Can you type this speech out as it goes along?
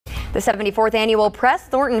The 74th annual Press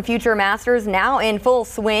Thornton Future Masters now in full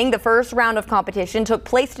swing. The first round of competition took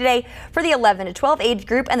place today for the 11 to 12 age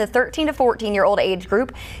group and the 13 to 14-year-old age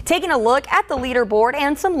group. Taking a look at the leaderboard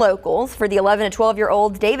and some locals for the 11 to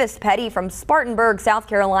 12-year-olds, Davis Petty from Spartanburg, South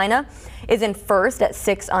Carolina is in first at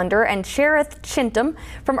 6 under, and Cherith Chintum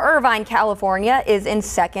from Irvine, California is in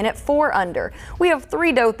second at 4 under. We have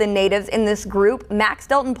 3 Dothan natives in this group. Max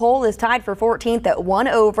Delton Pohl is tied for 14th at 1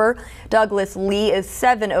 over. Douglas Lee is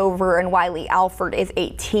 7 over, and Wiley Alford is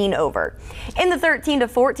 18 over. In the 13 to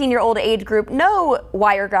 14-year-old age group, no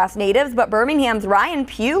Wiregrass natives, but Birmingham's Ryan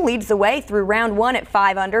Pugh leads the way through round 1 at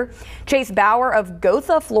 5 under. Chase Bauer of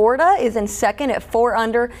Gotha, Florida is in second at 4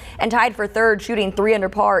 under, and tied for third, shooting 3 under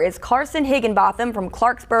par, is Carson Higginbotham from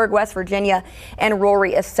Clarksburg, West Virginia, and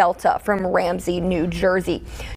Rory Aselta from Ramsey, New Jersey.